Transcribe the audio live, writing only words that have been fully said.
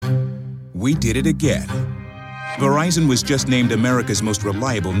We did it again. Verizon was just named America's most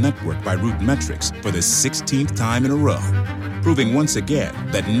reliable network by RootMetrics for the 16th time in a row, proving once again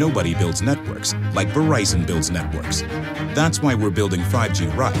that nobody builds networks like Verizon builds networks. That's why we're building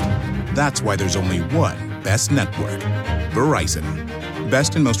 5G right. That's why there's only one best network, Verizon.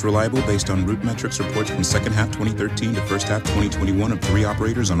 Best and most reliable based on RootMetrics reports from second half 2013 to first half 2021 of 3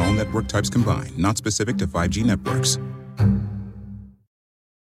 operators on all network types combined, not specific to 5G networks.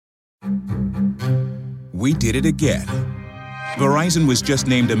 We did it again. Verizon was just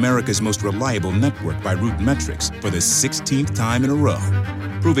named America's most reliable network by RootMetrics for the 16th time in a row,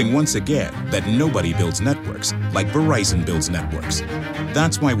 proving once again that nobody builds networks like Verizon builds networks.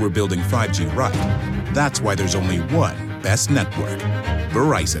 That's why we're building 5G right. That's why there's only one best network,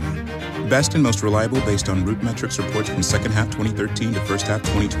 Verizon. Best and most reliable based on RootMetrics reports from second half 2013 to first half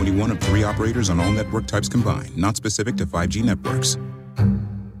 2021 of 3 operators on all network types combined, not specific to 5G networks.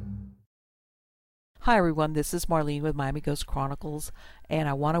 Hi everyone, this is Marlene with Miami Ghost Chronicles, and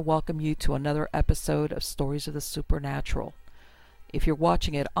I want to welcome you to another episode of Stories of the Supernatural. If you're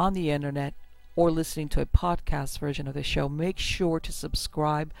watching it on the internet or listening to a podcast version of the show, make sure to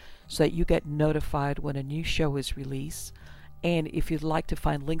subscribe so that you get notified when a new show is released. And if you'd like to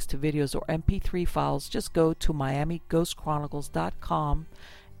find links to videos or MP3 files, just go to miamighostchronicles.com,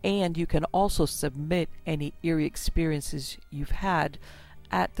 and you can also submit any eerie experiences you've had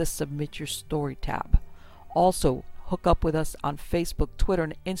at the Submit Your Story tab. Also, hook up with us on Facebook, Twitter,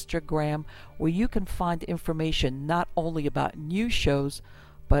 and Instagram, where you can find information not only about new shows,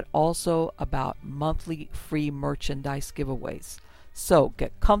 but also about monthly free merchandise giveaways. So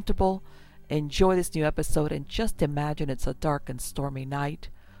get comfortable, enjoy this new episode, and just imagine it's a dark and stormy night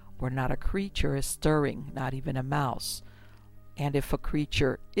where not a creature is stirring, not even a mouse. And if a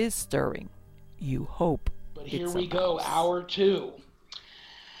creature is stirring, you hope But here it's we a go, mouse. hour two.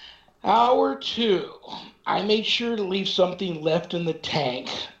 Hour two. I made sure to leave something left in the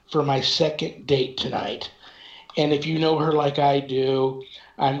tank for my second date tonight. And if you know her like I do,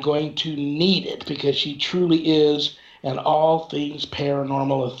 I'm going to need it because she truly is an all things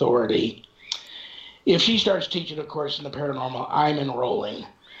paranormal authority. If she starts teaching a course in the paranormal, I'm enrolling.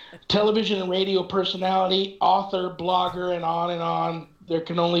 Television and radio personality, author, blogger, and on and on. There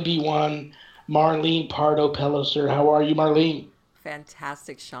can only be one. Marlene Pardo-Pellicer. How are you, Marlene?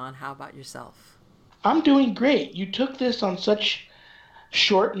 Fantastic, Shawn. How about yourself? I'm doing great. You took this on such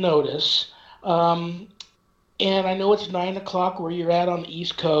short notice. And I know it's 9 o'clock where you're at on the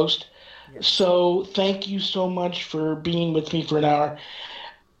East Coast. Yes. So thank you so much for being with me for an hour.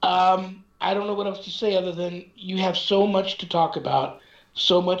 I don't know what else to say other than you have so much to talk about,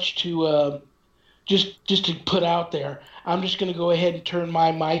 so much to just to put out there. I'm just going to go ahead and turn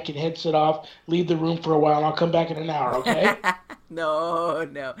my mic and headset off, leave the room for a while, and I'll come back in an hour, okay? No.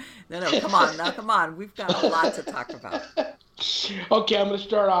 Come on. We've got a lot to talk about. Okay, I'm going to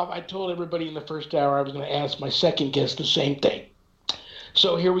start off. I told everybody in the first hour I was going to ask my second guest the same thing.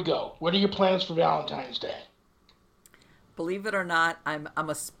 So here we go. What are your plans for Valentine's Day? Believe it or not, I'm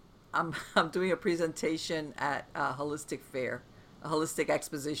doing a presentation at a holistic fair, a holistic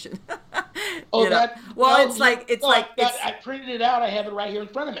exposition. Oh, I printed it out. I have it right here in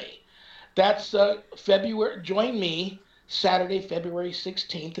front of me. That's February. Join me Saturday, February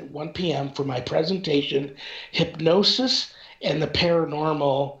 16th at 1 p.m. for my presentation, Hypnosis and the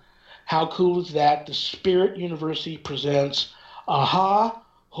Paranormal. How cool is that? The Spirit University presents AHA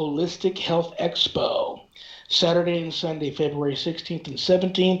Holistic Health Expo. Saturday and Sunday, February 16th and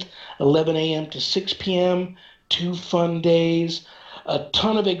 17th, 11 a.m. to 6 p.m. 2 fun days, a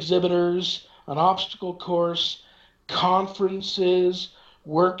ton of exhibitors, an obstacle course, conferences,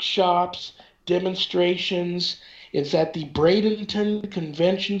 workshops, demonstrations. It's at the Whittington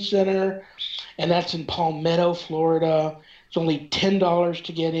Convention Center, and that's in Palmetto, Florida. It's only $10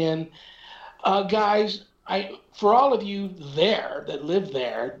 to get in. Guys, for all of you there that live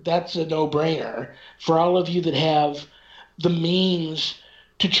there, that's a no-brainer. For all of you that have the means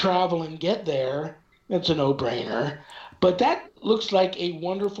to travel and get there, that's a no-brainer. But that looks like a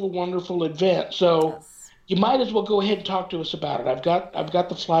wonderful, wonderful event. So Yes. You might as well go ahead and talk to us about it. I've got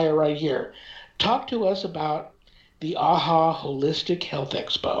the flyer right here. Talk to us about the AHA Holistic Health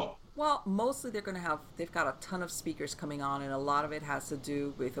Expo. Well, mostly they've got a ton of speakers coming on, and a lot of it has to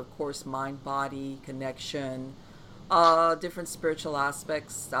do with, of course, mind-body connection, different spiritual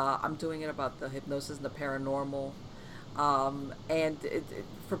aspects. I'm doing it about the hypnosis and the paranormal.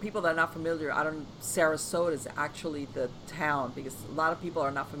 For people that are not familiar, Sarasota is actually the town, because a lot of people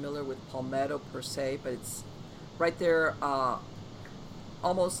are not familiar with Palmetto per se, but it's right there,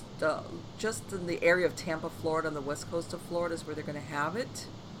 almost just in the area of Tampa, Florida, on the west coast of Florida is where they're going to have it.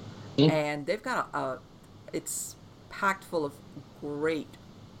 And they've got it's packed full of great,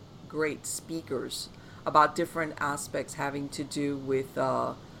 great speakers about different aspects having to do with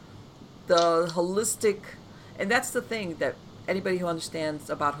the holistic. And that's the thing, that anybody who understands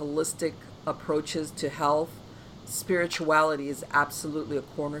about holistic approaches to health, spirituality is absolutely a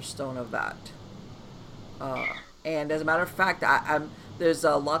cornerstone of that. uh, and as a matter of fact, there's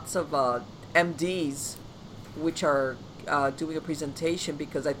lots of MDs which are doing a presentation,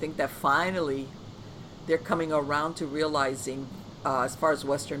 because I think that finally they're coming around to realizing, as far as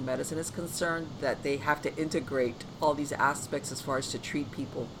Western medicine is concerned, that they have to integrate all these aspects as far as to treat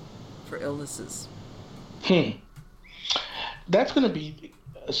people for illnesses. Hmm. That's going to be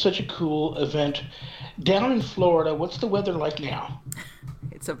such a cool event. Down in Florida, what's the weather like now?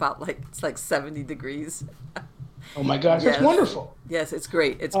 It's like 70 degrees. Oh my gosh, that's Yes. wonderful. Yes, it's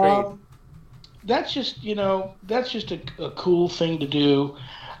great. It's great. Um, that's just, that's just a cool thing to do.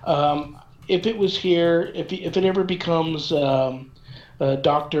 If it was here, if it ever becomes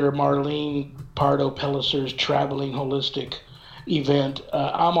Dr. Marlene Pardo Pellicer's traveling holistic event,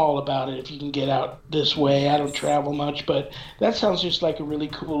 I'm all about it. If you can get out this way, I don't Yes. travel much, but that sounds just like a really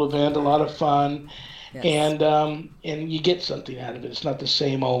cool event, a lot of fun, Yes. and you get something out of it. It's not the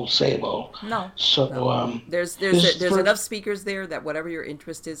same old, same old. No. So No. There's this is the there's enough first. speakers there that whatever your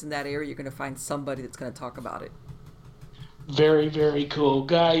interest is in that area, you're going to find somebody that's going to talk about it. Very, very cool.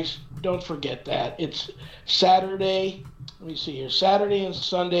 Guys, don't forget that. It's Saturday. Let me see here. Saturday and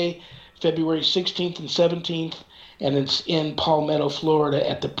Sunday, February 16th and 17th. And it's in Palmetto, Florida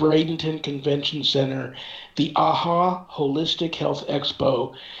at the Bradenton Convention Center, the AHA Holistic Health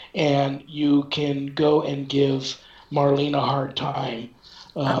Expo. And you can go and give Marlene a hard time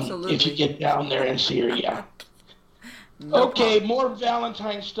if you Absolutely. get down there and see her. Yeah. No Okay, problem. more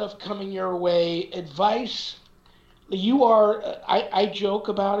Valentine stuff coming your way. Advice. You are, I joke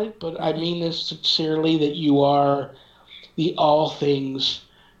about it, but I Hmm. mean this sincerely, that you are the all things.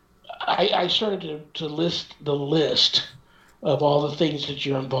 I started to list the list of all the things that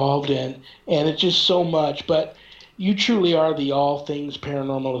you're involved in, and it's just so much. But you truly are the all things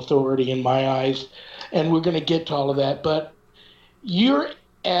paranormal authority in my eyes, and we're going to get to all of that. But you're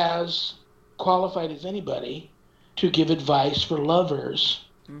as qualified as anybody to give advice for lovers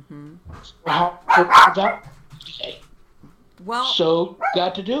Hmm. for how for Valentine's Day. Well, So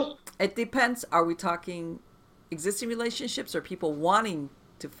got to do it. it depends. Are we talking existing relationships or people wanting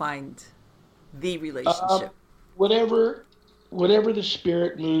to find the Um, relationship? whatever, whatever the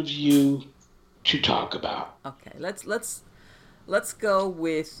spirit moves you to talk about. Okay, let's go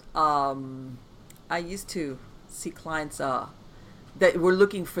with I used to see clients that were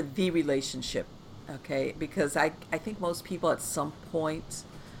looking for the relationship. Okay, because I think most people at some point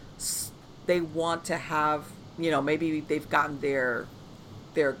they want to have, maybe they've gotten their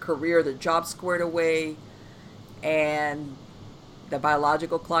career, their job squared away, and the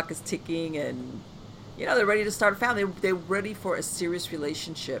biological clock is ticking, and they're ready to start a family. They're ready for a serious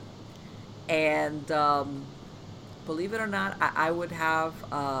relationship. And believe it or not, I would have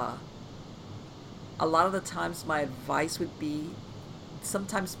a lot of the times my advice would be,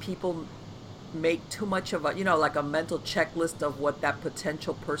 sometimes people make too much of a, like a mental checklist of what that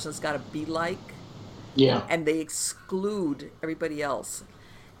potential person's got to be like, Yeah. and they exclude everybody else.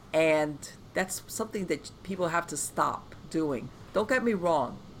 And that's something that people have to stop doing. Don't get me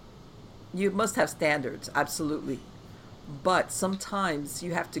wrong, you must have standards, absolutely. But sometimes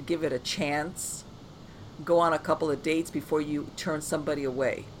you have to give it a chance, go on a couple of dates before you turn somebody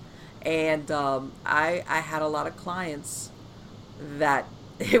away. And I had a lot of clients that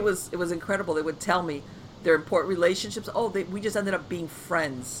it was incredible. They would tell me their important relationships. Oh, we just ended up being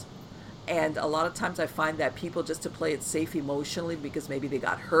friends. And a lot of times I find that people, just to play it safe emotionally, because maybe they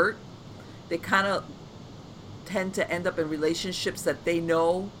got hurt, they kind of tend to end up in relationships that they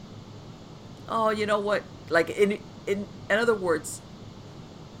know. Oh, you know what? Like in other words,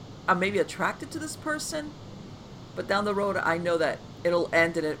 I'm maybe attracted to this person, but down the road I know that it'll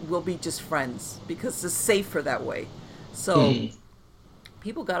end and it will be just friends because it's safer that way. So Mhm.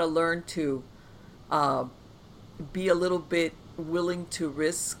 people got to learn to uh, be a little bit willing to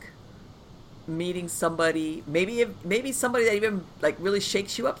risk meeting somebody, maybe somebody that even like really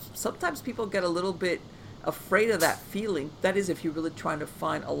shakes you up. Sometimes people get a little bit afraid of that feeling. That is, if you're really trying to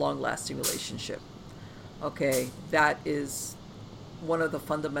find a long lasting relationship. Okay, that is one of the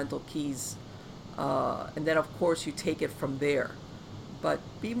fundamental keys. And then of course you take it from there, but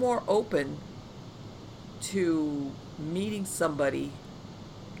be more open to meeting somebody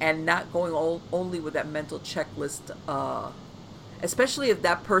and not going only with that mental checklist, especially if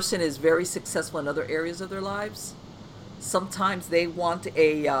that person is very successful in other areas of their lives. sometimes they want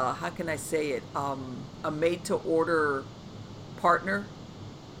a how can I say it, a made to order partner,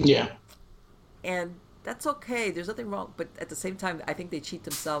 Yeah. and that's okay. There's nothing wrong, but at the same time, I think they cheat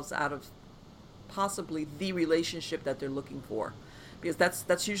themselves out of possibly the relationship that they're looking for, because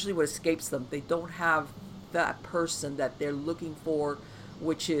that's usually what escapes them. They don't have that person that they're looking for,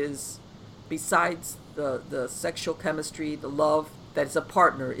 which is besides the sexual chemistry, the love, that is a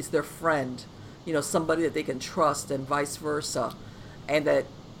partner, is their friend, somebody that they can trust, and vice versa, and that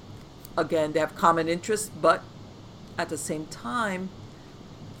again they have common interests, but at the same time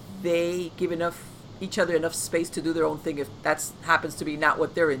they give enough each other enough space to do their own thing if that happens to be not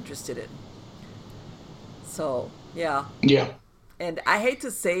what they're interested in. So yeah, Yeah. and I hate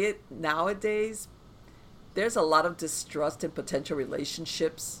to say it, nowadays there's a lot of distrust in potential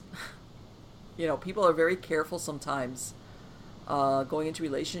relationships. People are very careful sometimes going into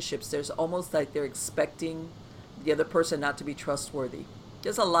relationships. There's almost like they're expecting the other person not to be trustworthy.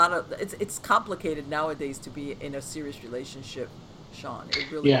 There's a lot of it's complicated nowadays to be in a serious relationship, Shawn.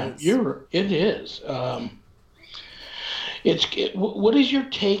 It really Yeah. is. It is. What is your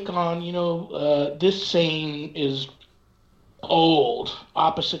take on, this saying is old,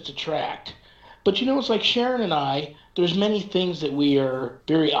 opposites attract. But it's like Sharon and I, there's many things that we are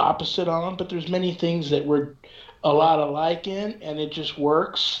very opposite on, but there's many things that we're a lot alike in, and it just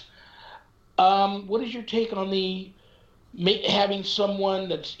works. What is your take on having someone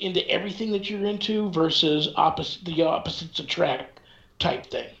that's into everything that you're into versus the opposites attract type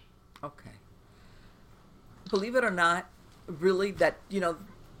thing? Okay. Believe it or not, really, that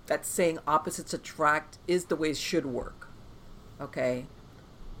saying opposites attract is the way it should work. Okay.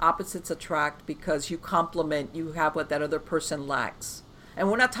 Opposites attract because you complement, you have what that other person lacks. And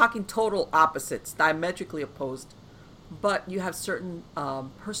we're not talking total opposites, diametrically opposed, but you have certain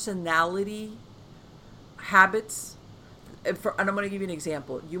personality habits. And I'm going to give you an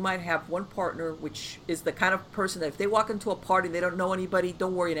example. You might have one partner, which is the kind of person that if they walk into a party, they don't know anybody,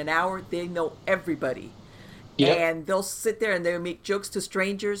 don't worry, in an hour, they know everybody. Yep. And they'll sit there and they'll make jokes to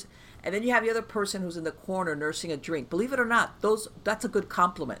strangers. And then you have the other person who's in the corner nursing a drink. Believe it or not, that's a good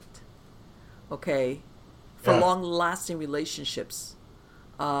compliment. Okay, for Yeah. long-lasting relationships,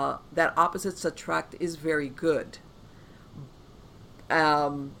 that opposites attract is very good.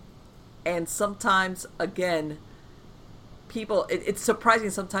 Um, and sometimes, again, it's surprising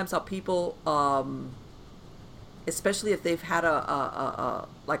sometimes how people, especially if they've had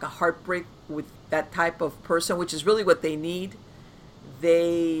like a heartbreak with that type of person, which is really what they need,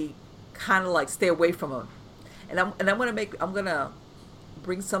 they kind of like stay away from them. And I'm gonna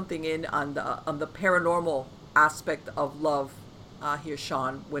bring something in on the paranormal aspect of love here,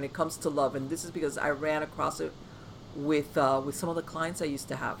 Shawn, when it comes to love, and this is because I ran across it with some of the clients I used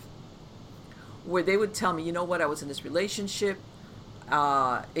to have, where they would tell me, you know what, I was in this relationship,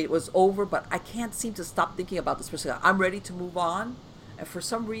 it was over, but I can't seem to stop thinking about this person. I'm ready to move on, and for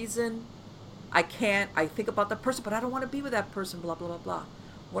some reason, I can't. I think about that person, but I don't want to be with that person. Blah blah blah blah.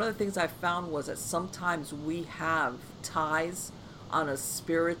 One of the things I found was that sometimes we have ties on a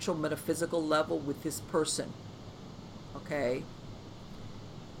spiritual, metaphysical level with this person. Okay,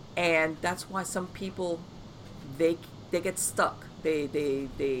 and that's why some people they get stuck.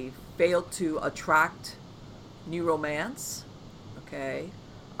 They fail to attract new romance. Okay,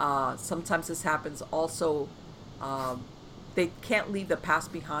 sometimes this happens also. They can't leave the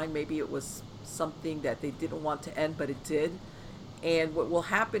past behind. Maybe it was something that they didn't want to end, but it did. And what will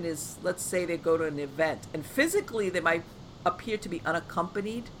happen is, let's say they go to an event, and physically they might appear to be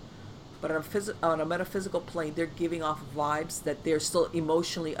unaccompanied, but on a metaphysical plane, they're giving off vibes that they're still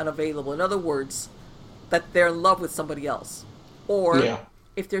emotionally unavailable. In other words, that they're in love with somebody else. Or Yeah.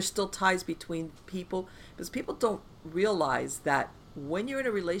 if there's still ties between people, because people don't realize that when you're in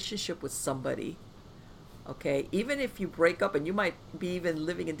a relationship with somebody, okay, even if you break up and you might be even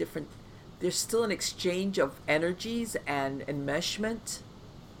living in different, there's still an exchange of energies and enmeshment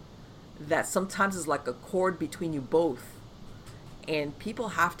that sometimes is like a cord between you both, and people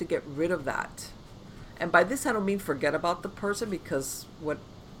have to get rid of that. And by this I don't mean forget about the person, because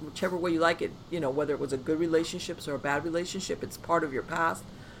whichever way you like it, whether it was a good relationship or a bad relationship, it's part of your past.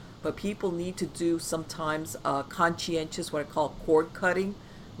 But people need to do sometimes conscientious, what I call cord cutting,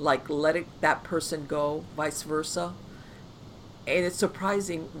 like letting that person go, vice versa. And it's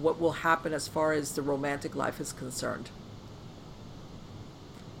surprising what will happen as far as the romantic life is concerned.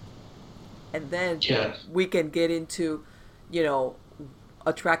 And then Yes. we can get into, you know,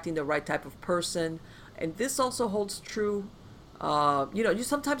 attracting the right type of person. And this also holds true. You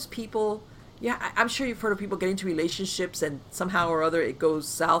sometimes people, yeah, I'm sure you've heard of people getting into relationships and somehow or other it goes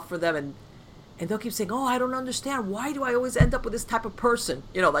south for them, and And they'll keep saying, oh, I don't understand. Why do I always end up with this type of person?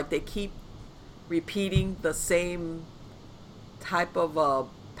 Like they keep repeating the same type of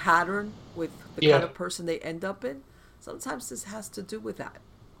pattern with the kind of person they end up in. Sometimes this has to do with that,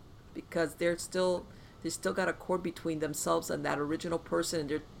 because they still got a cord between themselves and that original person,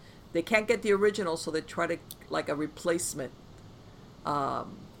 and they can't get the original, so they try to like a replacement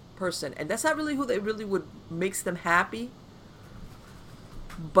person, and that's not really who they really would makes them happy.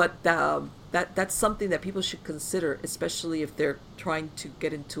 But that's something that people should consider, especially if they're trying to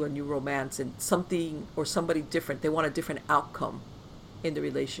get into a new romance and something or somebody different. They want a different outcome in the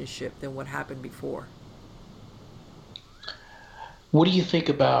relationship than what happened before. What do you think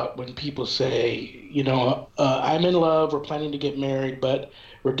about when people say, I'm in love, we're planning to get married, but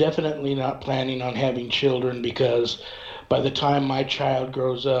we're definitely not planning on having children because by the time my child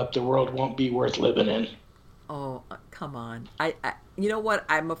grows up, the world won't be worth living in? Oh, come on. You know what?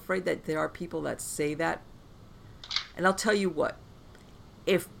 I'm afraid that there are people that say that. And I'll tell you what.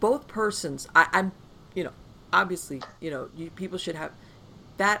 If both persons, obviously, people should have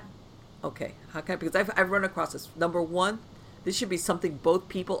that. Okay. How can I, because I've run across this. Number one, this should be something both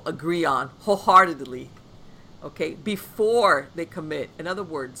people agree on wholeheartedly. Okay. Before they commit. In other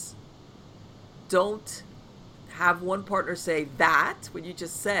words, don't have one partner say that, what you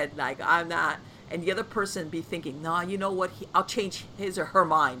just said, like, I'm not, and the other person be thinking, nah, you know what, I'll change his or her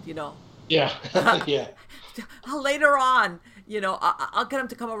mind, Yeah. Yeah. Later on, I'll get him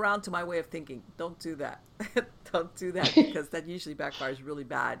to come around to my way of thinking. Don't do that. Don't do that, because that usually backfires really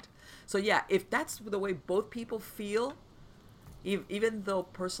bad. So yeah, if that's the way both people feel, even though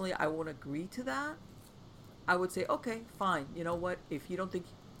personally I won't agree to that, I would say, okay, fine. You know what, if you don't think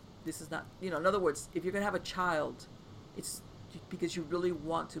this is not, in other words, if you're going to have a child, it's because you really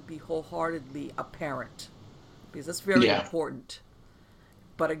want to be wholeheartedly a parent, because that's very important.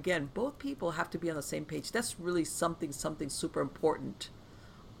 But again, both people have to be on the same page. That's really something super important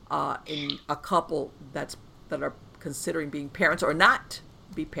in a couple that are considering being parents or not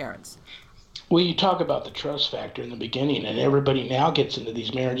be parents. Well, you talk about the trust factor in the beginning, and everybody now gets into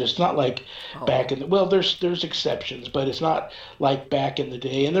these marriages. It's not like back in the, well, there's exceptions, but it's not like back in the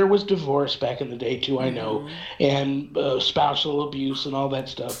day. And there was divorce back in the day too, I know, and spousal abuse and all that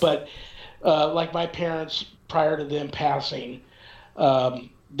stuff. But like my parents, prior to them passing,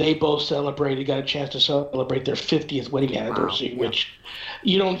 they both got a chance to celebrate their 50th wedding anniversary, which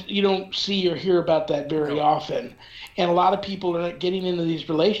you don't see or hear about that very often. And a lot of people are getting into these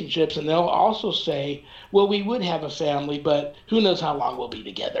relationships, and they'll also say, well, we would have a family, but who knows how long we'll be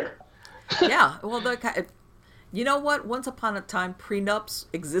together. Yeah. Well, you know what? Once upon a time, prenups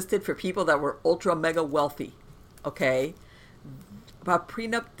existed for people that were ultra mega wealthy. Okay. But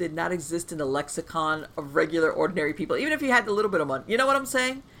prenup did not exist in the lexicon of regular, ordinary people, even if you had a little bit of money. You know what I'm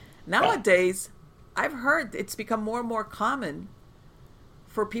saying? Nowadays, I've heard it's become more and more common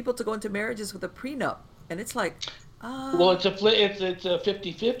for people to go into marriages with a prenup. And it's like, well, it's a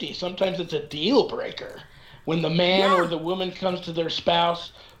 50-50. Sometimes it's a deal breaker when the man or the woman comes to their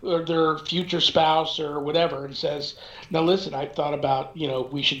spouse or their future spouse or whatever and says, now listen, I've thought about,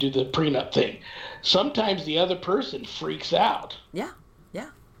 we should do the prenup thing. Sometimes the other person freaks out. Yeah.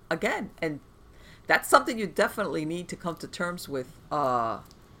 Again, and that's something you definitely need to come to terms with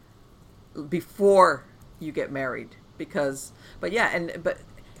before you get married. But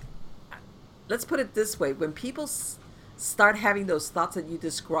let's put it this way. When people start having those thoughts that you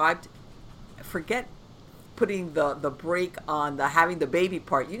described, forget putting the brake on the having the baby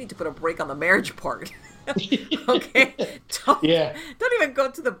part. You need to put a brake on the marriage part. Okay? Don't even go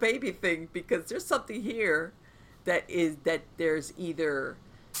to the baby thing, because there's something here that there's either...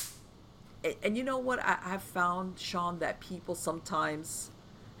 And you know what I've found, Shawn, that people sometimes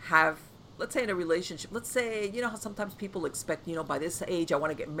have... Let's say in a relationship, let's say, how sometimes people expect, by this age, I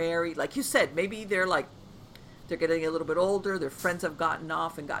want to get married. Like you said, maybe they're getting a little bit older. Their friends have gotten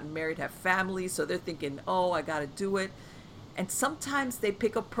off and gotten married, have families. So they're thinking, oh, I got to do it. And sometimes they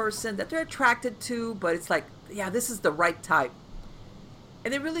pick a person that they're attracted to, but it's like, yeah, this is the right type.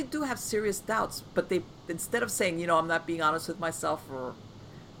 And they really do have serious doubts. But they, instead of saying, I'm not being honest with myself, or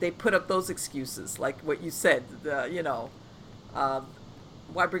they put up those excuses, like what you said,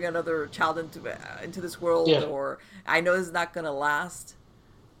 why bring another child into this world? Or I know this is not going to last.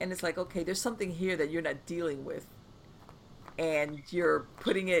 And it's like, okay, there's something here that you're not dealing with, and you're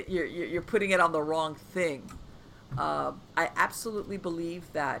putting it on the wrong thing. I absolutely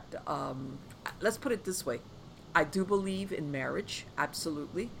believe that. Let's put it this way: I do believe in marriage.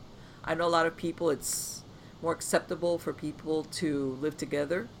 Absolutely, I know a lot of people. It's more acceptable for people to live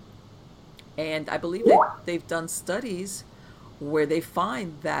together, and I believe that they've done studies where they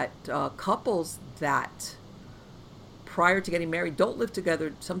find that couples that prior to getting married don't live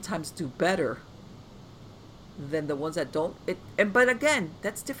together sometimes do better than the ones that don't. But again,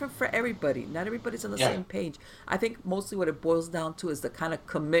 that's different for everybody. Not everybody's on the Yeah. same page. I think mostly what it boils down to is the kind of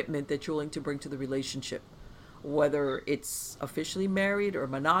commitment that you're willing to bring to the relationship, whether it's officially married or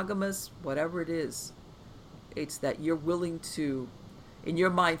monogamous, whatever it is. It's that you're willing to, in your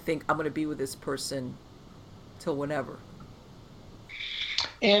mind, think, I'm going to be with this person till whenever.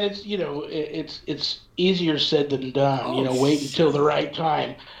 And it's, it's easier said than done, Oh, wait until the sure. right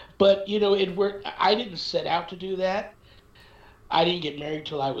time. But, it worked. I didn't set out to do that. I didn't get married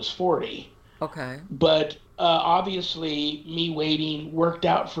till I was 40. Okay. But obviously, me waiting worked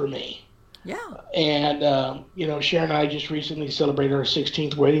out for me. Yeah. And, Sharon and I just recently celebrated our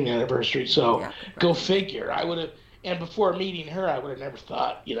 16th wedding anniversary. So Yeah. go Congratulations. figure. And before meeting her, I would have never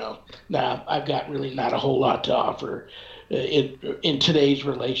thought, nah, I've got really not a whole lot to offer in today's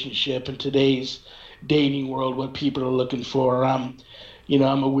relationship, in today's dating world, what people are looking for. I'm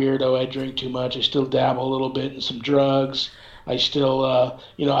a weirdo. I drink too much. I still dabble a little bit in some drugs. I still,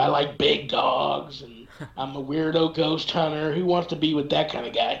 I like big dogs, and I'm a weirdo ghost hunter. Who wants to be with that kind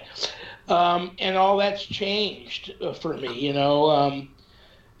of guy? And all that's changed for me,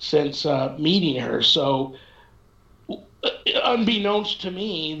 since meeting her. So, unbeknownst to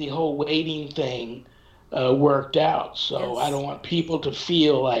me, the whole waiting thing worked out. So I Yes. don't want people to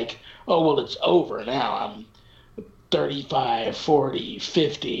feel like, oh, well, it's over now. I'm 35, 40,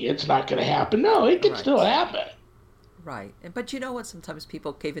 50. It's not going to happen. No, it can still Right. happen. Right. But you know what? Sometimes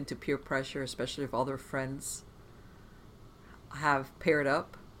people cave into peer pressure, especially if all their friends have paired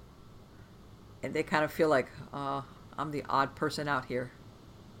up, and they kind of feel like, I'm the odd person out here.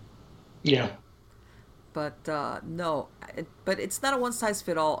 Yeah, But no, but it's not a one size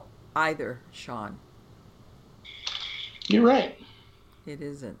fit all either, Sean. you're right. It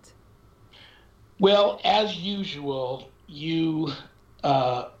isn't. Well, as usual, you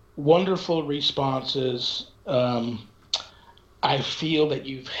wonderful responses. I feel that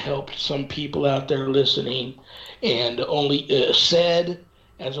you've helped some people out there listening, and only said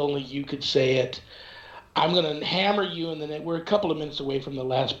as only you could say it. I'm going to hammer you, and then we're a couple of minutes away from the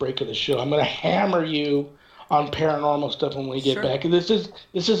last break of the show. I'm going to hammer you on paranormal stuff when we get Sure. back. And this is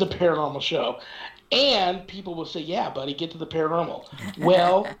a paranormal show, and people will say, "Yeah, buddy, get to the paranormal."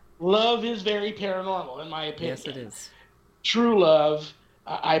 Well, love is very paranormal, in my Yes, it opinion. is. True love,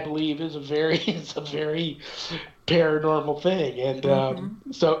 I believe, is a very is a very paranormal thing, and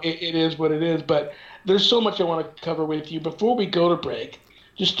Mm-hmm. so it is what it is. But there's so much I want to cover with you before we go to break.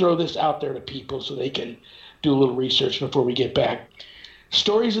 Just throw this out there to people so they can do a little research before we get back.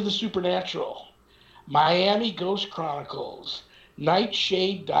 Stories of the supernatural, Miami Ghost Chronicles,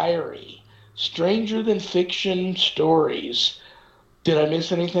 Nightshade Diary, Stranger Than Fiction Stories. Did I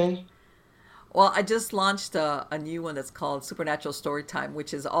miss anything? Well, I just launched a new one that's called Supernatural Storytime,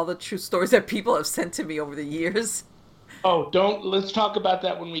 which is all the true stories that people have sent to me over the years. Oh, don't. Let's talk about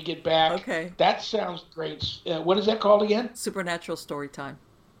that when we get back. Okay. That sounds great. What is that called again? Supernatural Storytime.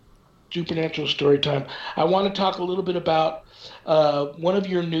 Supernatural Storytime. I want to talk a little bit about one of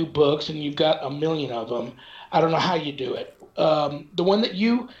your new books, and you've got a million of them. I don't know how you do it. The one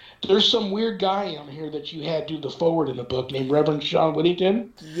that there's some weird guy on here that you had do the forward in the book named Reverend Shawn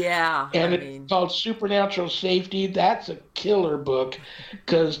Whittington, Yeah, I and it's mean, called Supernatural Safety. That's a killer book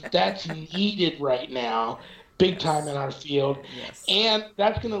because that's needed right now, big time in yes, our field. yes. And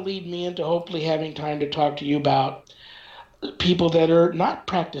that's going to lead me into hopefully having time to talk to you about people that are not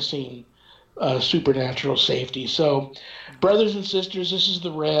practicing supernatural safety. So, brothers and sisters, this is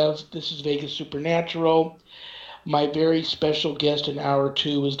the Rev. This is Vegas Supernatural. My very special guest in hour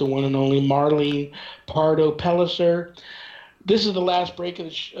two is the one and only Marlene Pardo Pelliser. This is the last break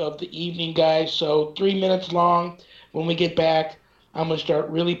of the evening, guys. So 3 minutes long. When we get back, I'm going to start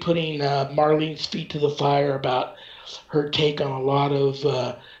really putting Marlene's feet to the fire about her take on a lot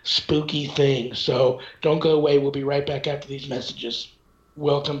of spooky things. So don't go away. We'll be right back after these messages.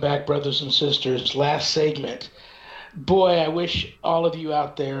 Welcome back, brothers and sisters. Last segment. Boy, I wish all of you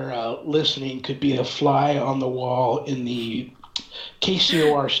out there listening could be a fly on the wall in the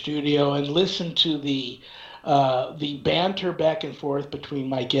KCOR studio and listen to the banter back and forth between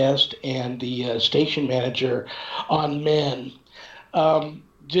my guest and the station manager on men.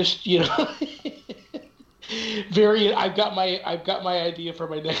 Just very. I've got my idea for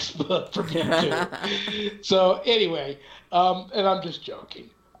my next book for him too. So anyway, and I'm just joking,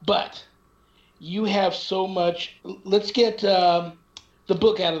 but you have so much. Let's get the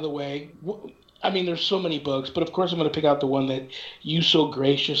book out of the way. I mean, there's so many books, but of course, I'm going to pick out the one that you so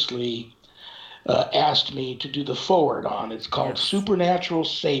graciously asked me to do the forward on. It's called Yes. Supernatural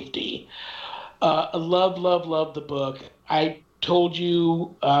Safety. I love the book. I told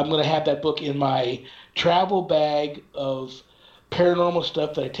you I'm going to have that book in my travel bag of paranormal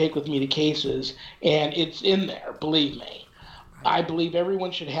stuff that I take with me to cases, and it's in there, believe me. Right. I believe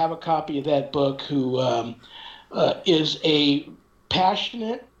everyone should have a copy of that book who is a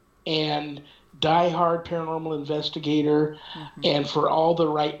passionate and diehard paranormal investigator, Mm-hmm. and for all the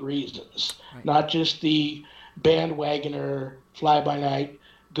right reasons, Right. not just the bandwagoner, fly by night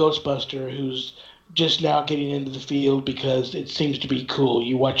Ghostbuster who's just now getting into the field because it seems to be cool.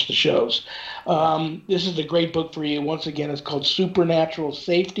 You watch the shows. Right. This is a great book for you. Once again, it's called Supernatural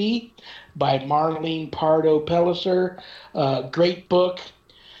Safety by Marlene Pardo Pellicer. Great book.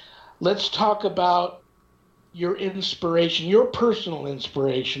 Let's talk about your inspiration, your personal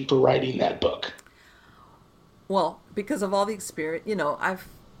inspiration for writing that book. Well, because of all the experience, I've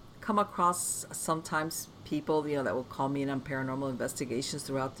come across sometimes people, that will call me in on paranormal investigations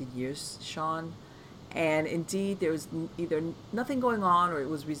throughout the years, Shawn. And indeed, there was either nothing going on, or it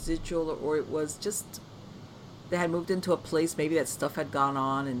was residual, or it was just they had moved into a place, maybe that stuff had gone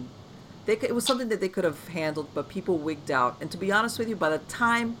on, and it was something that they could have handled, but people wigged out. And to be honest with you, by the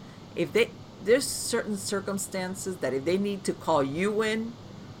time, if they, there's certain circumstances that if they need to call you in,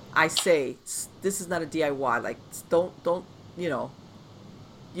 I say this is not a DIY. Like, don't, you know,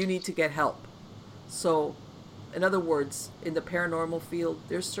 you need to get help. So, in other words, in the paranormal field,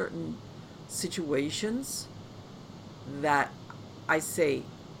 there's certain situations that I say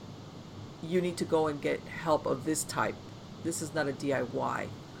you need to go and get help of this type. This is not a DIY.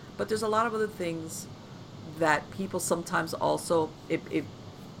 But there's a lot of other things that people sometimes also, if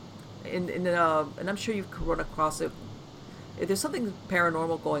and I'm sure you've run across it. If there's something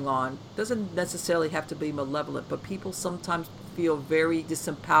paranormal going on, doesn't necessarily have to be malevolent, but people sometimes feel very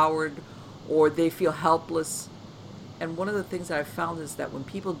disempowered, or they feel helpless. And one of the things that I've found is that when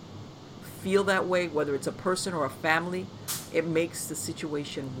people feel that way, whether it's a person or a family, it makes the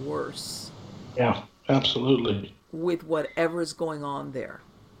situation worse Yeah, absolutely. with whatever is going on there.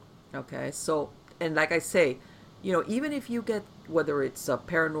 Okay, so, and like I say, even if you get, whether it's a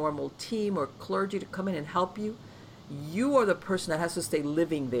paranormal team or clergy to come in and help you, you are the person that has to stay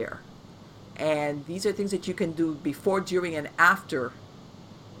living there. And these are things that you can do before, during, and after,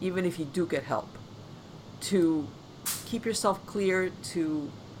 even if you do get help, to keep yourself clear,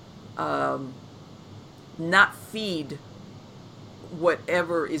 to um, not feed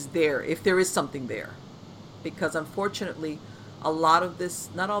whatever is there, if there is something there. Because unfortunately, a lot of this,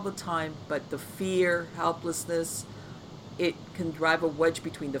 not all the time, but the fear, helplessness, it can drive a wedge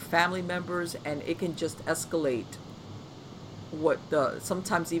between the family members, and it can just escalate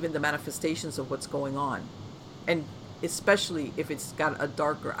sometimes even the manifestations of what's going on. And especially if it's got a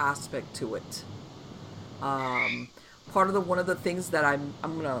darker aspect to it. Um, one of the things that I'm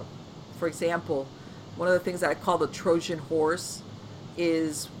gonna, for example, one of the things that I call the Trojan horse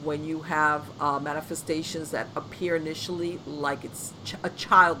is when you have manifestations that appear initially like it's a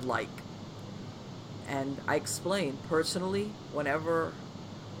childlike. And I explain personally, whenever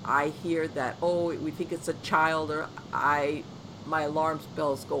I hear that, oh, we think it's a child, or my alarm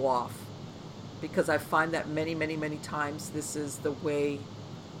bells go off, because I find that many, many, many times this is the way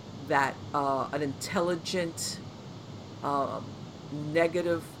that an intelligent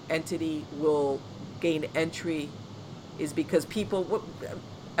negative entity will gain entry, is because people,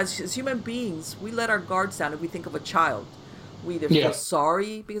 as human beings, we let our guards down if we think of a child. We either feel Yeah,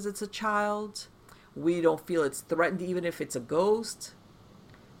 sorry because it's a child, we don't feel it's threatened even if it's a ghost,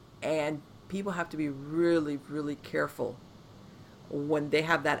 and people have to be really, really careful when they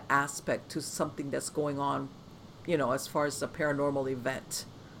have that aspect to something that's going on, as far as a paranormal event.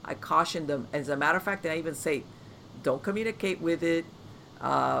 I caution them. As a matter of fact, I even say, don't communicate with it.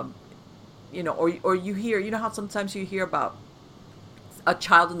 Um, or you hear, how sometimes you hear about a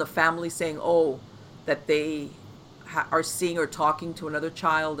child in the family saying, oh, that they are seeing or talking to another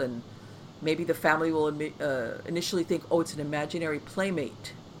child, and maybe the family will initially think, oh, it's an imaginary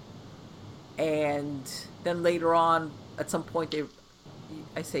playmate. And then later on, at some point,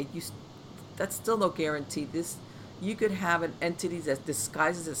 I say, that's still no guarantee. You could have an entity that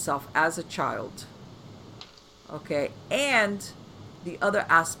disguises itself as a child. Okay, and the other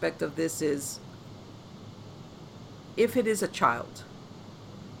aspect of this is, if it is a child,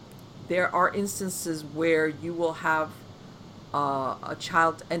 there are instances where you will have a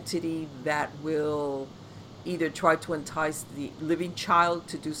child entity that will either try to entice the living child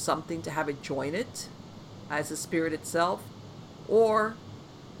to do something, to have it join it as a spirit itself, or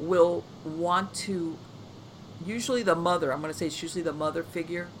will want to, usually the mother, I'm going to say it's usually the mother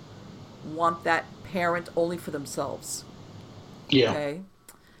figure, want that parent only for themselves. Yeah. Okay.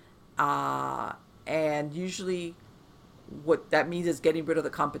 And usually what that means is getting rid of the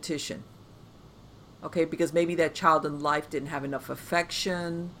competition. Okay, because maybe that child in life didn't have enough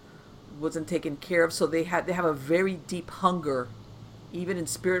affection, wasn't taken care of, so they have a very deep hunger, even in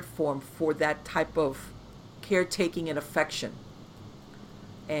spirit form, for that type of caretaking and affection.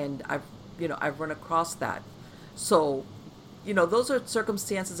 And I've run across that. So, those are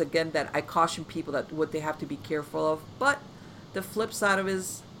circumstances again that I caution people that what they have to be careful of. But the flip side of it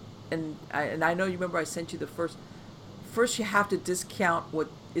is, and I know you remember I sent you the first you have to discount what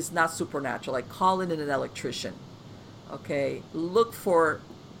is not supernatural, like call in an electrician. Okay, look for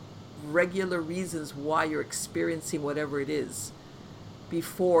regular reasons why you're experiencing whatever it is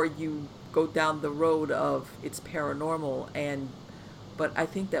before you go down the road of it's paranormal. But I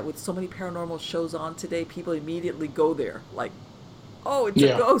think that with so many paranormal shows on today, people immediately go there, like, oh, it's a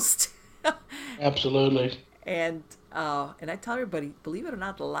Yeah. ghost. Absolutely. And I tell everybody, believe it or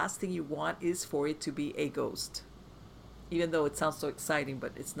not, the last thing you want is for it to be a ghost, even though it sounds so exciting,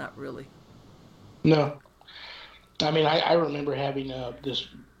 but it's not really. No. I mean, I remember having this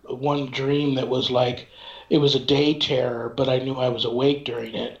one dream that was like, it was a day terror, but I knew I was awake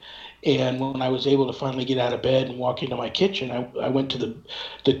during it. And when I was able to finally get out of bed and walk into my kitchen, I went to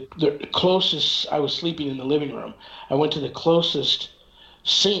the closest, I was sleeping in the living room. I went to the closest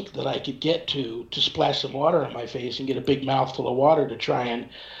sink that I could get to splash some water on my face and get a big mouthful of water to try and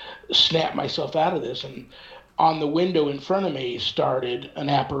snap myself out of this. And on the window in front of me started an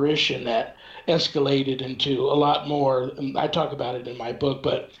apparition that escalated into a lot more. And I talk about it in my book,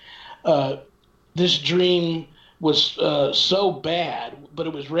 but uh, this dream was so bad, but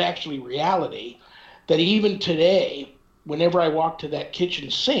it was actually reality, that even today, whenever I walk to that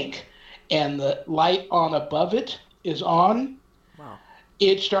kitchen sink and the light on above it is on, Wow.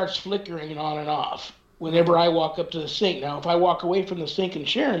 it starts flickering on and off whenever I walk up to the sink. Now, if I walk away from the sink and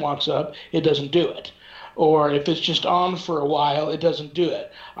Sharon walks up, it doesn't do it. Or if it's just on for a while, it doesn't do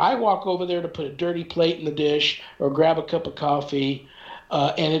it. I walk over there to put a dirty plate in the dish or grab a cup of coffee,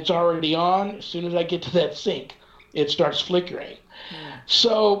 and it's already on. As soon as I get to that sink, it starts flickering.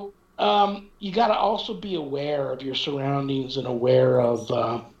 So you got to also be aware of your surroundings and aware of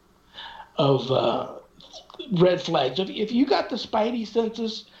red flags. If you got the spidey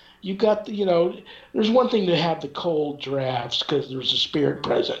senses, you got there's one thing to have the cold drafts because there's a spirit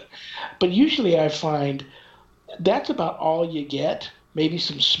present, but usually I find that's about all you get. Maybe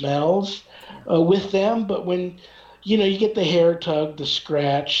some smells with them, but when you get the hair tug, the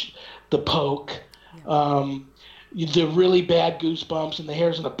scratch, the poke, the really bad goosebumps, and the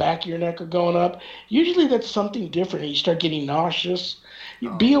hairs on the back of your neck are going up. Usually that's something different, and you start getting nauseous.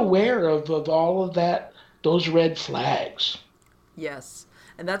 Be aware of all of that, those red flags. Yes.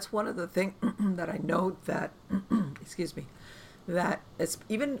 And that's one of the things that I know that, excuse me, that it's,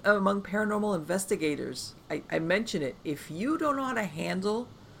 even among paranormal investigators, I mention it. If you don't know how to handle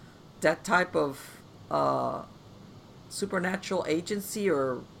that type of supernatural agency,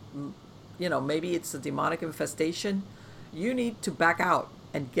 or, maybe it's a demonic infestation, you need to back out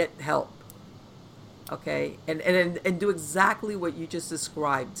and get help. Okay? And do exactly what you just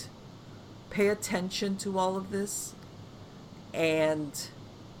described. Pay attention to all of this and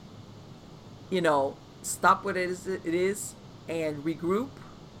stop what it is and regroup,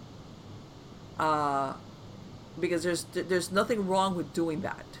 because there's nothing wrong with doing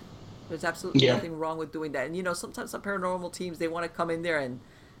that. There's absolutely nothing wrong with doing that. And sometimes some paranormal teams, they want to come in there and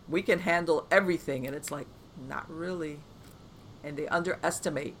we can handle everything, and it's like, not really. And they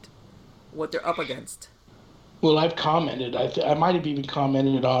underestimate what they're up against. Well, I've commented, I might have even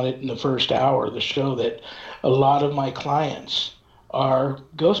commented on it in the first hour of the show, that a lot of my clients are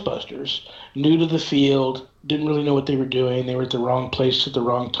Ghostbusters, new to the field, didn't really know what they were doing. They were at the wrong place at the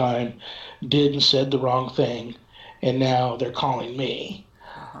wrong time, did and said the wrong thing, and now they're calling me.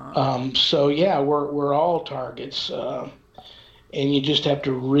 So yeah, we're all targets, and you just have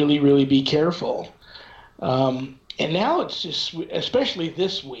to really, really be careful. And now it's just, especially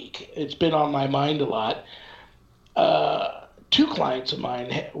this week, it's been on my mind a lot. Two clients of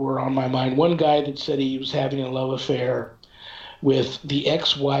mine were on my mind. One guy that said he was having a love affair with the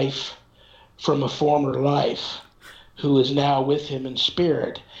ex-wife from a former life, who is now with him in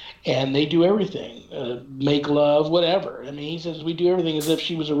spirit, and they do everything, make love, whatever. I mean, he says we do everything as if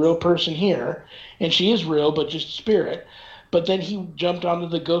she was a real person here, and she is real, but just spirit. But then he jumped onto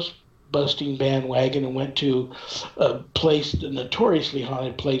the ghost busting bandwagon and went to a place, a notoriously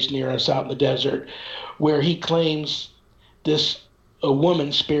haunted place near us out in the desert, where he claims a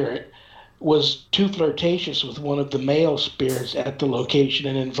woman spirit was too flirtatious with one of the male spirits at the location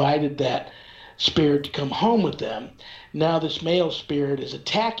and invited that spirit to come home with them. Now this male spirit is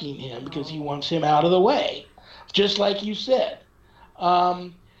attacking him because he wants him out of the way, just like you said.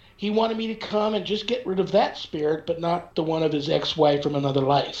 Um, he wanted me to come and just get rid of that spirit, but not the one of his ex-wife from another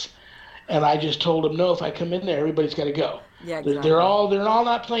life. And I just told him, no, if I come in there, everybody's got to go. Yeah, exactly. They're all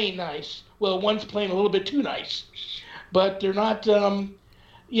not playing nice. Well, one's playing a little bit too nice, but they're not.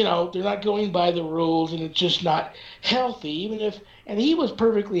 They're not going by the rules, and it's just not healthy. And he was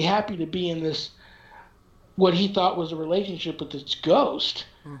perfectly happy to be in this what he thought was a relationship with this ghost.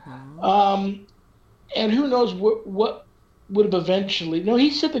 Mm-hmm. And who knows what would have eventually. No, he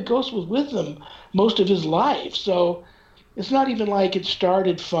said the ghost was with him most of his life, so it's not even like it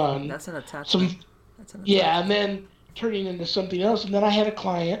started fun. That's an attachment. Some That's an Yeah, and attachment. then turning into something else. And then I had a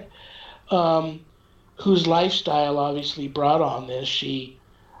client um, whose lifestyle obviously brought on this. She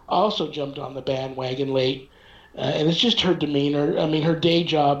also jumped on the bandwagon late, and it's just her demeanor. I mean, her day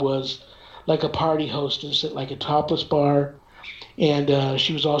job was like a party hostess at like a topless bar, and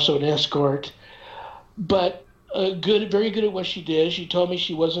she was also an escort. But very good at what she did. She told me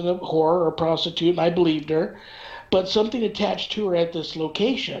she wasn't a whore or a prostitute, and I believed her. But something attached to her at this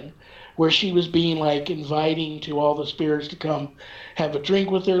location where she was being like inviting to all the spirits to come have a drink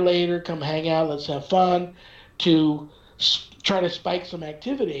with her later, come hang out, let's have fun, to try to spike some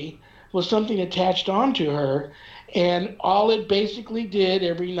activity was something attached onto her. And all it basically did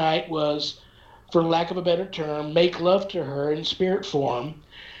every night was, for lack of a better term, make love to her in spirit form.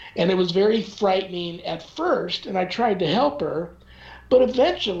 And it was very frightening at first, and I tried to help her. But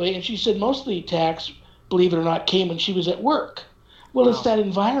eventually, and she said most of the attacks, believe it or not, came when she was at work. Well, it's Wow. that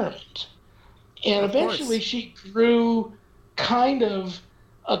environment. And Of eventually course. she grew kind of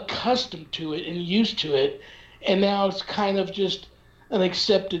accustomed to it and used to it. And now it's kind of just an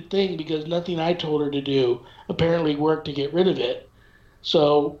accepted thing because nothing I told her to do apparently worked to get rid of it.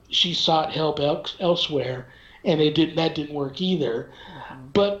 So she sought help elsewhere, and that didn't work either. Mm-hmm.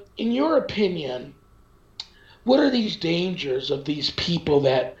 But in your opinion, what are these dangers of these people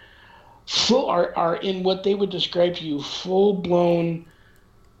that are in what they would describe to you full blown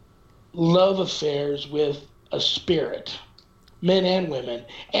love affairs with a spirit, men and women,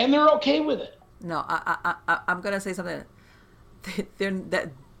 and they're okay with it? No, I'm gonna say something.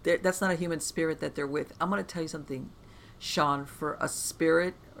 That's not a human spirit that they're with. I'm gonna tell you something, Shawn. For a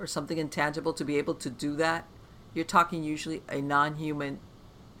spirit or something intangible to be able to do that, you're talking usually a non-human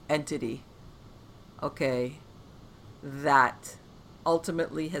entity. Okay, that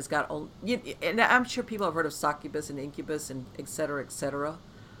ultimately has got and I'm sure people have heard of succubus and incubus and etc. etc.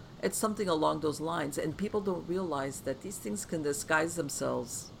 It's something along those lines, and people don't realize that these things can disguise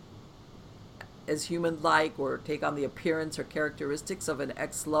themselves as human like or take on the appearance or characteristics of an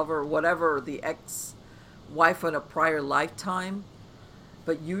ex-lover or whatever, or the ex-wife in a prior lifetime.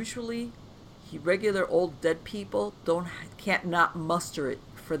 But usually regular old dead people can't not muster it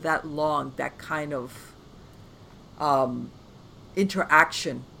for that long, that kind of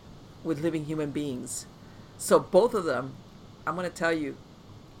interaction with living human beings. So both of them, I'm going to tell you,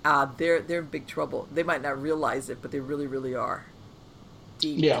 they're in big trouble. They might not realize it, but they really, really are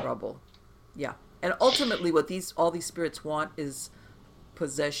deep Yeah, trouble. Yeah, and ultimately, what all these spirits want is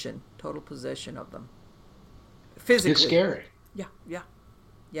possession, total possession of them, it's physically. scary. Yeah, yeah,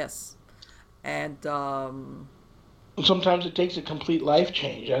 yes, and Sometimes it takes a complete life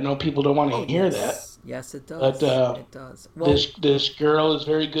change. I know people don't want oh to hear that, yes, yes, it but does. It does. Well, this girl is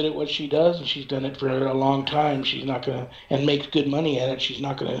very good at what she does, and she's done it for a long time. She's not gonna and makes good money at it. She's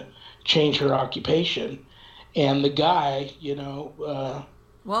not gonna change her occupation. And the guy,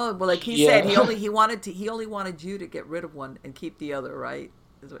 well, like he said, yeah, he only wanted you to get rid of one and keep the other, right?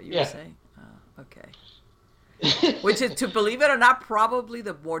 Is what you were yeah. saying. Okay. Which is, to believe it or not, probably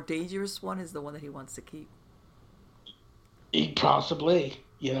the more dangerous one is the one that he wants to keep. Possibly,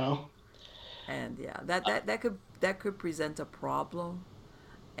 And yeah, that could present a problem.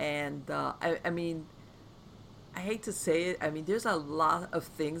 And I mean, I hate to say it. I mean, there's a lot of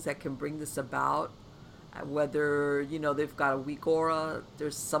things that can bring this about. Whether they've got a weak aura,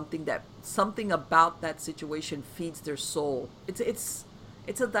 there's something about that situation feeds their soul. It's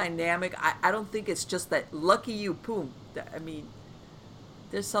a dynamic. I don't think it's just that lucky you, boom. I mean,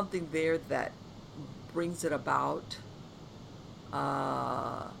 there's something there that brings it about.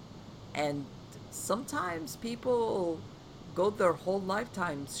 Uh, and sometimes people go their whole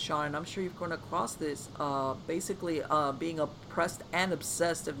lifetimes, Shawn, and I'm sure you've gone across this, basically being oppressed and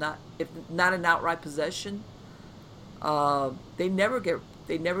obsessed, if not an outright possession. They never get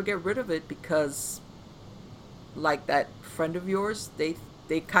rid of it because, like that friend of yours, they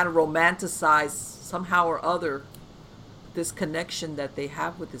they kind of romanticize somehow or other this connection that they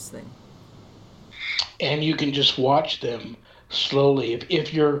have with this thing. And you can just watch them slowly.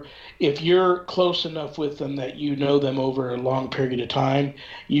 If you're close enough with them that you know them over a long period of time,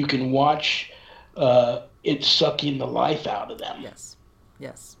 you can watch it sucking the life out of them. Yes,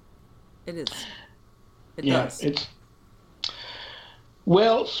 yes, it is. It Yeah, does. it's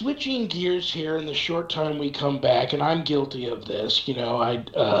well, switching gears here in the short time we come back, and I'm guilty of this. You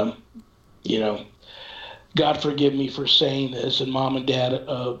know, God forgive me for saying this, and Mom and Dad,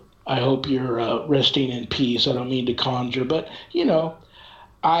 I hope you're resting in peace. I don't mean to conjure, but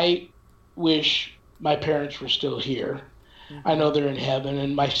I wish my parents were still here. I Mm-hmm. know they're in heaven,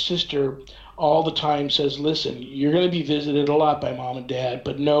 and my sister all the time says, "Listen, you're going to be visited a lot by Mom and Dad,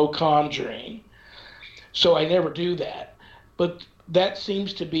 but no conjuring." So I never do that. But that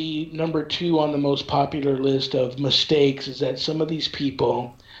seems to be number two on the most popular list of mistakes, is that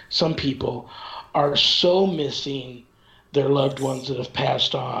some people, are so missing their loved Yes. ones that have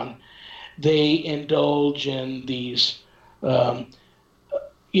passed on. They indulge in these, um,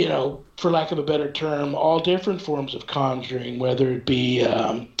 for lack of a better term, all different forms of conjuring, whether it be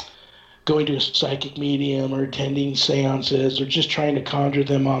going to a psychic medium or attending seances or just trying to conjure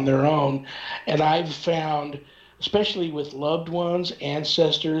them on their own. And I've found, especially with loved ones,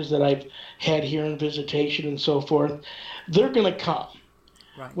 ancestors that I've had here in visitation and so forth, they're going to come.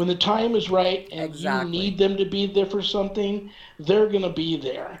 Right. When the time is right and you Exactly. need them to be there for something, they're going to be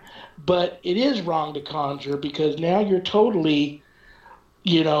there. But it is wrong to conjure because now you're totally,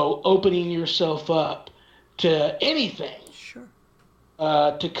 opening yourself up to anything Sure.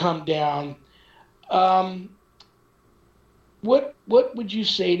 to come down. Um, what would you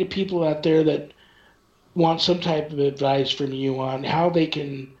say to people out there that want some type of advice from you on how they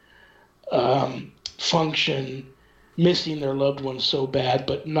can function missing their loved ones so bad,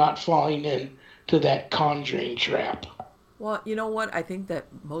 but not falling into that conjuring trap? Well, you know what? I think that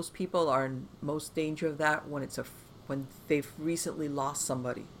most people are in most danger of that when when they've recently lost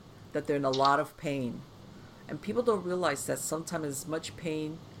somebody, that they're in a lot of pain, and people don't realize that sometimes as much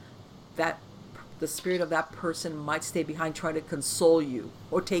pain that the spirit of that person might stay behind trying to console you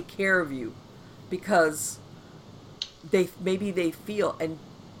or take care of you because they feel, and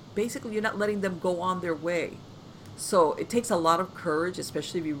basically you're not letting them go on their way. So it takes a lot of courage,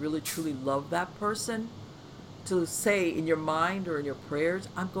 especially if you really truly love that person, to say in your mind or in your prayers,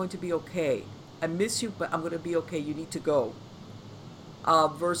 I'm going to be okay. I miss you, but I'm going to be okay. You need to go.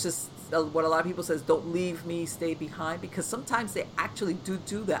 Versus what a lot of people says, don't leave me, stay behind, because sometimes they actually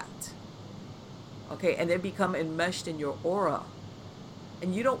do that. Okay, and they become enmeshed in your aura.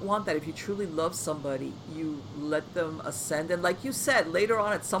 And you don't want that. If you truly love somebody, you let them ascend. And like you said, later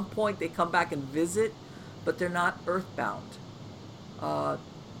on at some point they come back and visit, but they're not earthbound. Uh,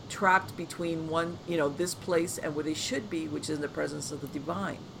 Trapped between this place and where they should be, which is in the presence of the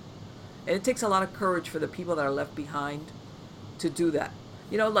divine. And it takes a lot of courage for the people that are left behind to do that.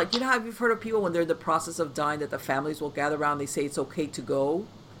 How you've heard of people when they're in the process of dying that the families will gather around, they say it's okay to go.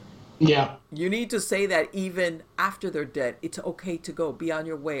 Yeah, You need to say that even after they're dead. It's okay to go. Be on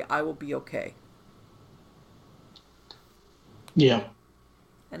your way. I will be okay. yeah.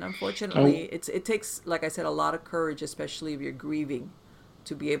 And I, unfortunately, it takes, like I said, a lot of courage, especially if you're grieving,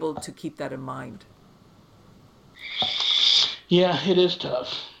 to be able to keep that in mind. yeah, it is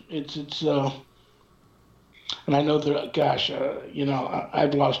tough. It's and I know that, gosh,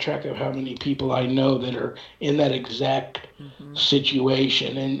 I've lost track of how many people I know that are in that exact Mm-hmm.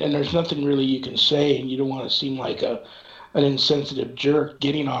 situation, and there's nothing really you can say, and you don't want to seem like an insensitive jerk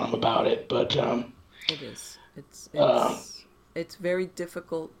getting on them about it, but It is. uh, It's very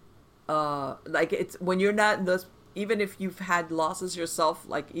difficult. Like it's when you're not in those. Even if you've had losses yourself,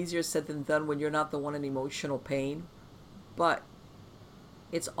 like easier said than done when you're not the one in emotional pain. But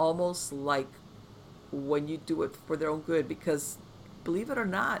it's almost like when you do it for their own good, because believe it or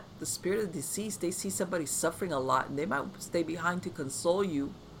not, the spirit of the deceased, they see somebody suffering a lot and they might stay behind to console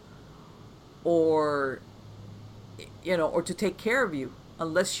you, or or to take care of you,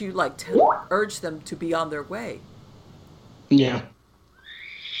 unless you like urge them to be on their way. yeah.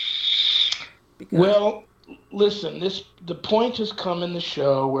 Because Well, listen, the point has come in the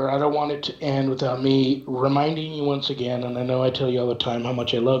show where I don't want it to end without me reminding you once again, and I know I tell you all the time how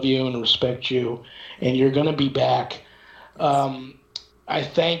much I love you and respect you, and thank you're you. going to be back. Yes. Um, I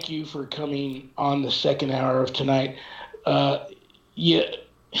thank you for coming on the second hour of tonight. Uh, yeah,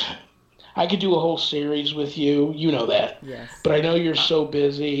 I could do a whole series with you, you know that, Yes. but I know you're so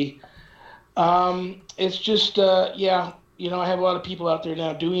busy. It's just, yeah, I have a lot of people out there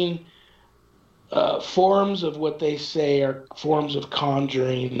now doing forms of what they say are forms of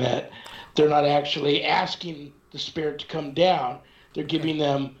conjuring, that they're not actually asking the spirit to come down. They're giving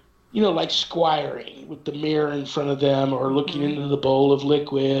them, like squiring with the mirror in front of them, or looking into the bowl of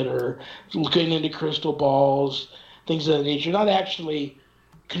liquid, or looking into crystal balls, things of that nature. You're not actually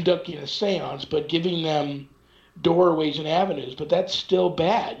conducting a seance, but giving them doorways and avenues. But that's still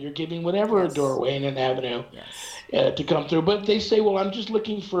bad. You're giving whatever a doorway and an avenue to come through. But they say, well, I'm just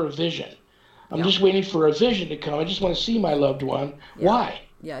looking for a vision. I'm just waiting for a vision to come. I just want to see my loved one. Why?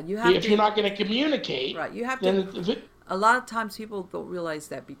 Yeah, you have if you're not going to communicate, right? You have to. A lot of times people don't realize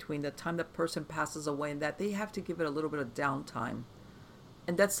that between the time the person passes away and that they have to give it a little bit of downtime.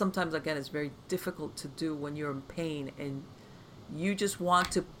 And that sometimes, again, is very difficult to do when you're in pain and you just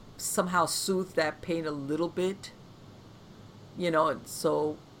want to somehow soothe that pain a little bit.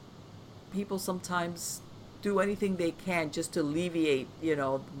 So people sometimes do anything they can just to alleviate,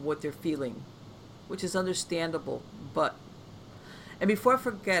 what they're feeling, which is understandable. And before I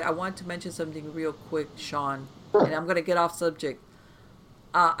forget, I wanted to mention something real quick, Shawn. And I'm going to get off subject.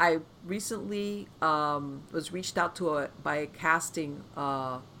 I recently was reached out to by a casting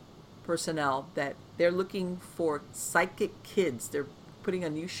personnel that they're looking for psychic kids. They're putting a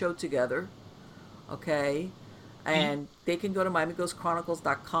new show together, okay? And they can go to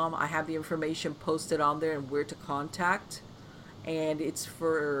MiamiGhostChronicles.com. I have the information posted on there and where to contact. And it's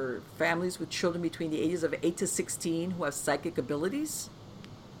for families with children between the ages of 8 to 16 who have psychic abilities.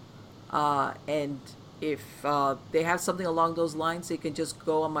 And if they have something along those lines, they can just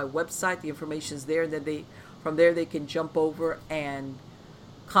go on my website. The information's there, and then from there they can jump over and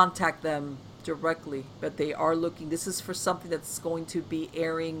contact them directly. But they are looking. This is for something that's going to be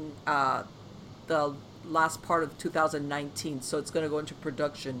airing the last part of 2019, so it's going to go into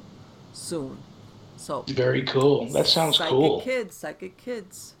production soon. So very cool. That sounds cool. Psychic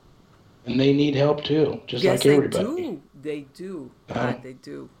kids, and they need help too, just like everybody. They do. God, they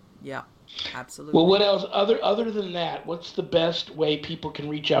do. Yeah. Absolutely. Well, what else? Other than that, what's the best way people can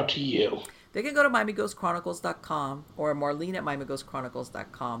reach out to you? They can go to MiamiGhostChronicles.com or Marlene at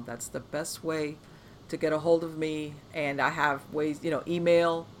MiamiGhostChronicles.com. That's the best way to get a hold of me. And I have ways,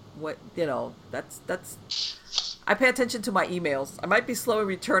 email. That's. I pay attention to my emails. I might be slow in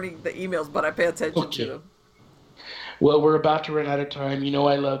returning the emails, but I pay attention to them. Well, we're about to run out of time.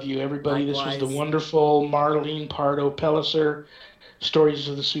 I love you, everybody. Likewise. This was the wonderful Marlene Pardo-Pellicer. Stories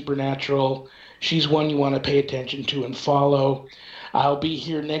of the Supernatural. She's one you want to pay attention to and follow. I'll be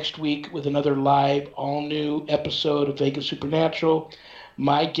here next week with another live, all-new episode of Vegas Supernatural.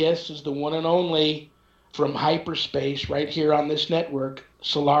 My guest is the one and only from hyperspace right here on this network,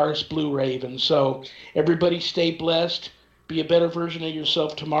 Solaris Blue Raven. So everybody stay blessed. Be a better version of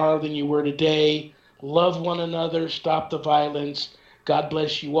yourself tomorrow than you were today. Love one another. Stop the violence. God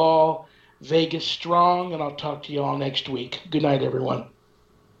bless you all. Vegas strong, and I'll talk to you all next week. Good night, everyone.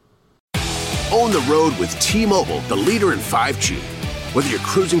 Own the road with T-Mobile, the leader in 5G. Whether you're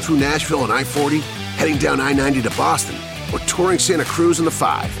cruising through Nashville on I-40, heading down I-90 to Boston, or touring Santa Cruz in the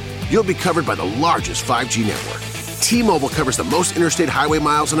 5, you'll be covered by the largest 5G network. T-Mobile covers the most interstate highway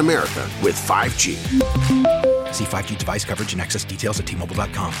miles in America with 5G. See 5G device coverage and access details at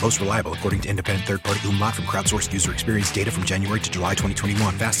T-Mobile.com. Most reliable according to independent third-party Umlaut from crowdsourced user experience data from January to July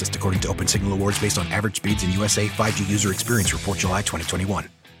 2021. Fastest according to Open Signal Awards based on average speeds in USA. 5G user experience report July 2021.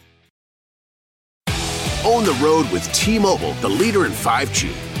 Own the road with T-Mobile, the leader in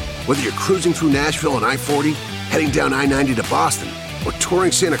 5G. Whether you're cruising through Nashville on I-40, heading down I-90 to Boston, or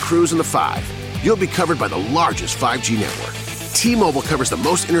touring Santa Cruz in the 5, you'll be covered by the largest 5G network. T-Mobile covers the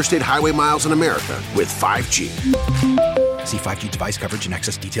most interstate highway miles in America with 5G. See 5G device coverage and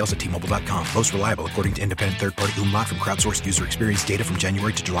access details at T-Mobile.com. Most reliable according to independent third-party Umlaut from crowdsourced user experience data from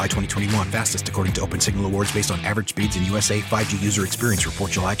January to July 2021. Fastest according to Open Signal Awards based on average speeds in USA. 5G user experience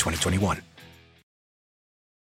report July 2021.